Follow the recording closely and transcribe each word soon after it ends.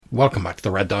Welcome back to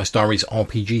the Red Dice Diaries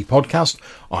RPG podcast.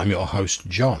 I'm your host,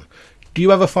 John. Do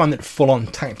you ever find that full-on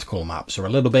tactical maps are a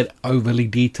little bit overly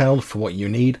detailed for what you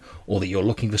need, or that you're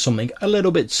looking for something a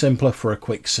little bit simpler for a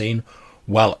quick scene?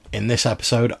 Well, in this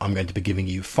episode, I'm going to be giving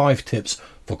you 5 tips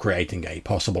for creating a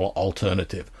possible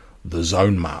alternative, the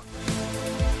zone map.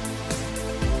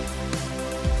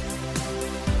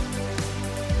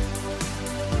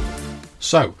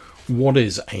 So, what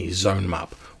is a zone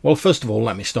map? Well, first of all,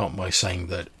 let me start by saying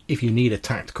that if you need a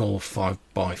tactical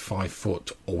 5x5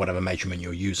 foot or whatever measurement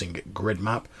you're using grid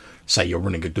map, say you're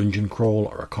running a dungeon crawl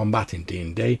or a combat in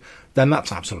D&D, then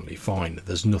that's absolutely fine.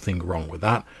 There's nothing wrong with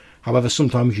that. However,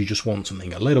 sometimes you just want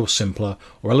something a little simpler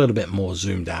or a little bit more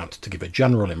zoomed out to give a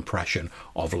general impression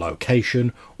of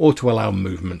location or to allow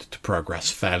movement to progress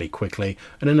fairly quickly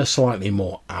and in a slightly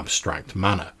more abstract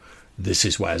manner. This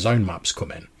is where zone maps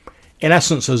come in. In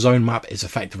essence, a zone map is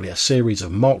effectively a series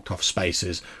of marked off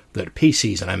spaces that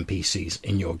PCs and NPCs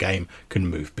in your game can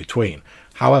move between.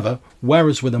 However,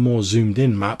 whereas with a more zoomed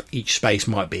in map, each space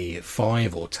might be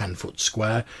 5 or 10 foot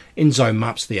square, in zone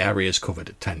maps the areas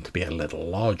covered tend to be a little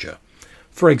larger.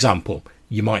 For example,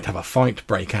 you might have a fight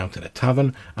break out in a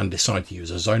tavern and decide to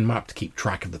use a zone map to keep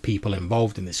track of the people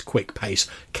involved in this quick pace,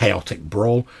 chaotic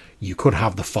brawl. You could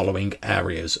have the following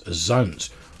areas as zones: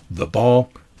 the bar,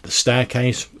 the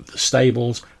staircase, the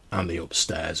stables, and the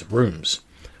upstairs rooms.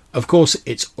 Of course,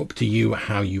 it's up to you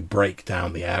how you break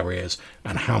down the areas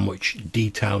and how much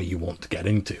detail you want to get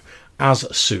into, as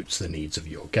suits the needs of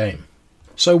your game.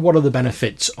 So what are the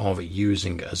benefits of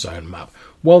using a zone map?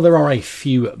 Well, there are a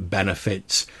few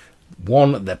benefits.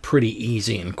 One, they're pretty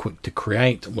easy and quick to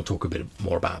create. We'll talk a bit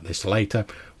more about this later,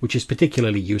 which is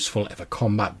particularly useful if a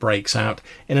combat breaks out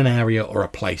in an area or a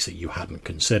place that you hadn't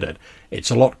considered.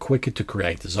 It's a lot quicker to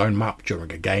create a zone map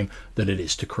during a game than it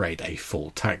is to create a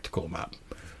full tactical map.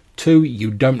 2,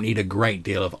 you don't need a great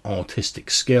deal of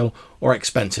artistic skill or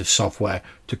expensive software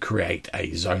to create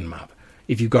a zone map.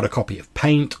 If you've got a copy of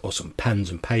Paint or some pens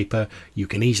and paper, you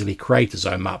can easily create a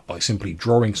zone map by simply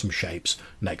drawing some shapes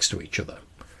next to each other.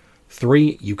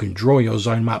 3, you can draw your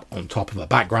zone map on top of a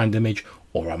background image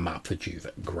or a map that you've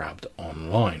grabbed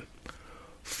online.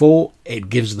 4, it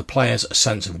gives the players a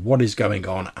sense of what is going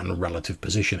on and relative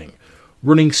positioning.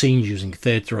 Running scenes using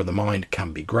theatre of the mind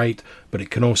can be great, but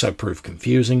it can also prove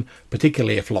confusing,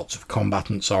 particularly if lots of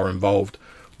combatants are involved,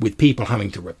 with people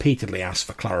having to repeatedly ask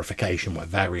for clarification where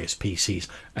various PCs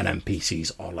and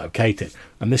NPCs are located,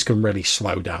 and this can really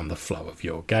slow down the flow of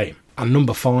your game. And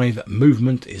number 5,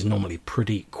 movement is normally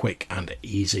pretty quick and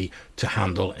easy to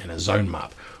handle in a zone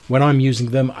map. When I'm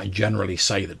using them, I generally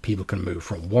say that people can move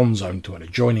from one zone to an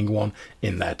adjoining one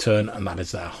in their turn, and that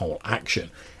is their whole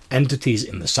action. Entities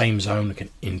in the same zone can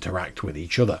interact with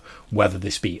each other, whether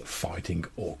this be fighting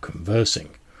or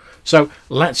conversing. So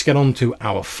let's get on to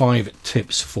our 5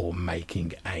 tips for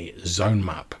making a zone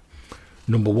map.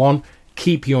 Number 1,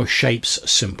 keep your shapes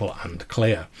simple and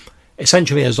clear.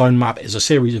 Essentially, a zone map is a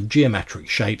series of geometric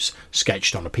shapes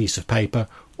sketched on a piece of paper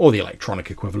or the electronic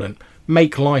equivalent.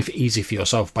 Make life easy for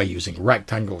yourself by using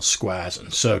rectangles, squares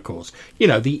and circles,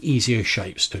 the easier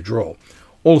shapes to draw.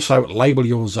 Also, label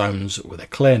your zones with a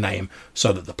clear name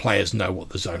so that the players know what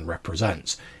the zone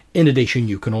represents. In addition,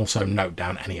 you can also note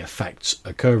down any effects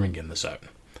occurring in the zone.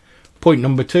 Point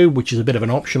number 2, which is a bit of an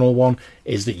optional one,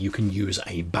 is that you can use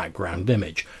a background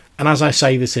image. And as I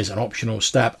say, this is an optional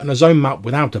step, and a zone map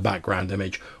without a background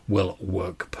image will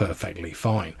work perfectly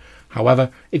fine.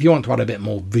 However, if you want to add a bit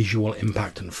more visual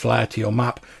impact and flair to your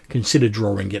map, consider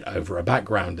drawing it over a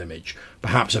background image,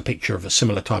 perhaps a picture of a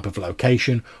similar type of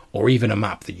location, or even a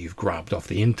map that you've grabbed off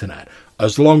the internet.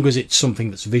 As long as it's something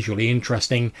that's visually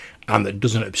interesting and that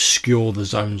doesn't obscure the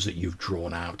zones that you've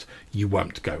drawn out, you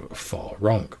won't go far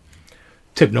wrong.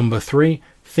 Tip number 3,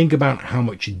 think about how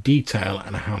much detail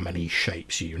and how many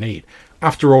shapes you need.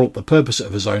 After all, the purpose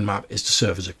of a zone map is to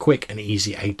serve as a quick and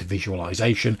easy aid to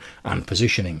visualization and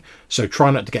positioning, so try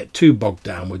not to get too bogged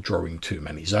down with drawing too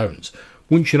many zones.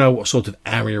 Once you know what sort of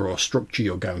area or structure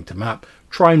you're going to map,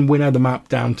 try and winnow the map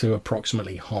down to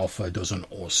approximately half a dozen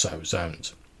or so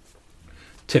zones.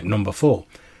 Tip number 4,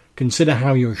 consider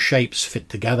how your shapes fit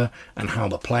together and how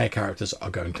the player characters are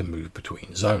going to move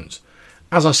between zones.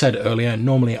 As I said earlier,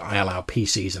 normally I allow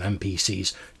PCs and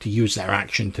NPCs to use their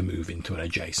action to move into an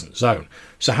adjacent zone.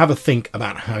 So have a think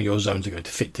about how your zones are going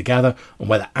to fit together and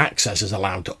whether access is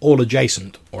allowed to all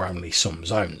adjacent or only some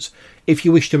zones. If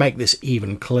you wish to make this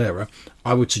even clearer,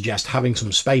 I would suggest having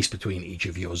some space between each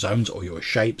of your zones or your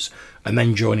shapes and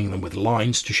then joining them with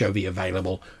lines to show the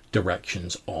available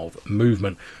directions of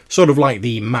movement, sort of like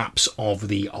the maps of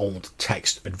the old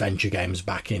text adventure games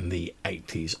back in the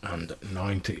 80s and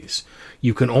 90s.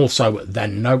 You can also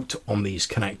then note on these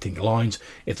connecting lines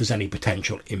if there's any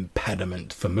potential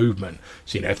impediment for movement.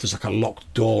 So, if there's like a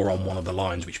locked door on one of the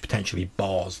lines which potentially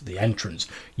bars the entrance,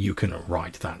 you can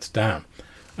write that down.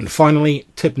 And finally,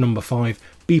 tip number 5,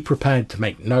 be prepared to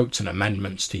make notes and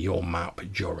amendments to your map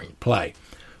during play.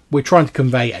 We're trying to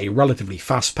convey a relatively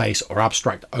fast-paced or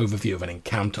abstract overview of an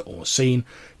encounter or scene.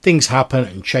 Things happen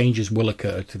and changes will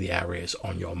occur to the areas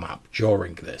on your map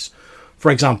during this.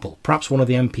 For example, perhaps one of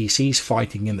the NPCs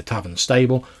fighting in the tavern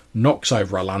stable knocks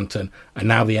over a lantern and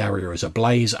now the area is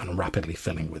ablaze and rapidly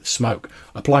filling with smoke,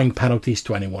 applying penalties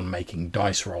to anyone making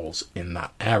dice rolls in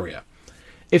that area.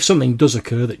 If something does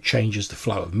occur that changes the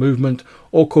flow of movement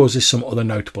or causes some other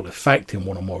notable effect in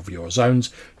one or more of your zones,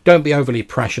 don't be overly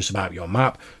precious about your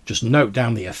map. Just note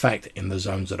down the effect in the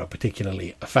zones that are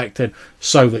particularly affected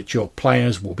so that your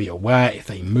players will be aware if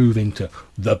they move into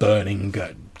the burning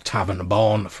tavern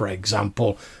barn, for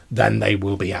example, then they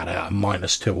will be at a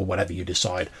 -2 or whatever you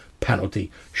decide penalty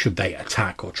should they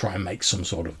attack or try and make some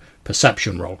sort of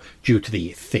perception roll due to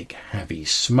the thick, heavy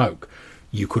smoke.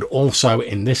 You could also,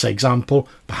 in this example,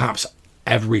 perhaps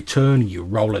every turn you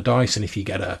roll a dice, and if you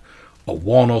get a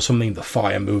 1 or something, the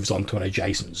fire moves onto an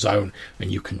adjacent zone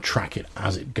and you can track it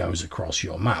as it goes across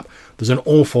your map. There's an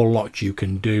awful lot you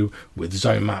can do with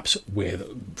zone maps with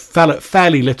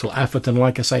fairly little effort and,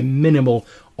 like I say, minimal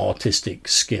artistic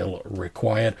skill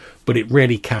required, but it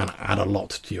really can add a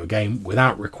lot to your game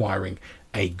without requiring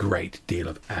a great deal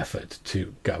of effort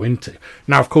to go into.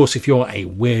 Now, of course, if you're a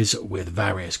whiz with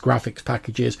various graphics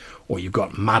packages or you've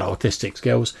got mad artistic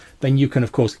skills, then you can,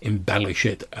 of course, embellish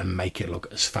it and make it look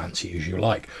as fancy as you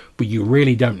like. But you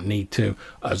really don't need to,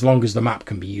 as long as the map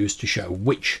can be used to show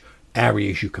which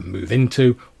areas you can move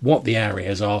into, what the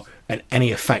areas are, and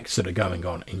any effects that are going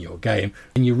on in your game,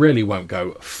 and you really won't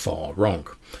go far wrong.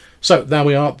 So there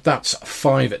we are. That's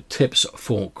 5 tips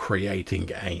for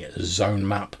creating a zone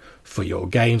map for your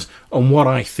games and what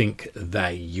I think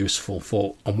they're useful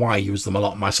for and why I use them a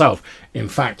lot myself. In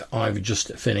fact, I've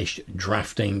just finished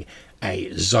drafting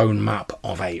a zone map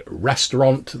of a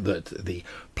restaurant that the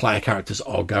player characters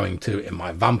are going to in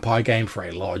my vampire game for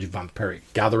a large vampiric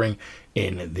gathering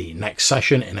in the next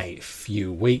session in a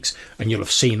few weeks, and you'll have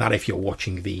seen that if you're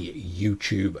watching the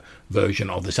YouTube version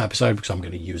of this episode, because I'm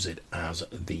going to use it as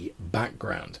the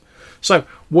background. So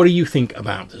what do you think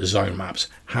about zone maps?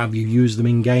 Have you used them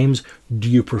in games? Do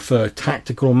you prefer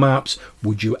tactical maps?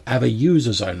 Would you ever use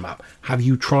a zone map? Have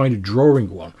you tried drawing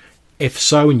one? If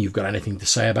so, and you've got anything to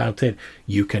say about it,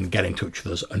 you can get in touch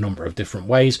with us a number of different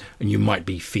ways, and you might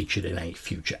be featured in a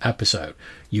future episode.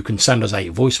 You can send us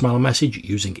a voicemail message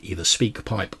using either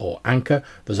SpeakPipe or Anchor.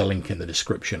 There's a link in the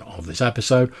description of this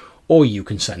episode, or you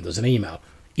can send us an email,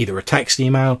 either a text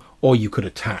email, or you could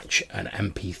attach an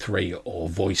MP3 or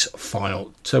voice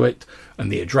file to it.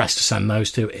 And the address to send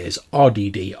those to is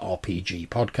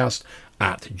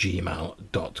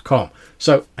rddrpgpodcast@gmail.com.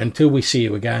 So until we see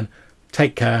you again,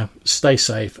 take care, stay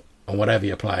safe, and whatever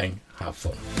you're playing, have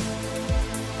fun.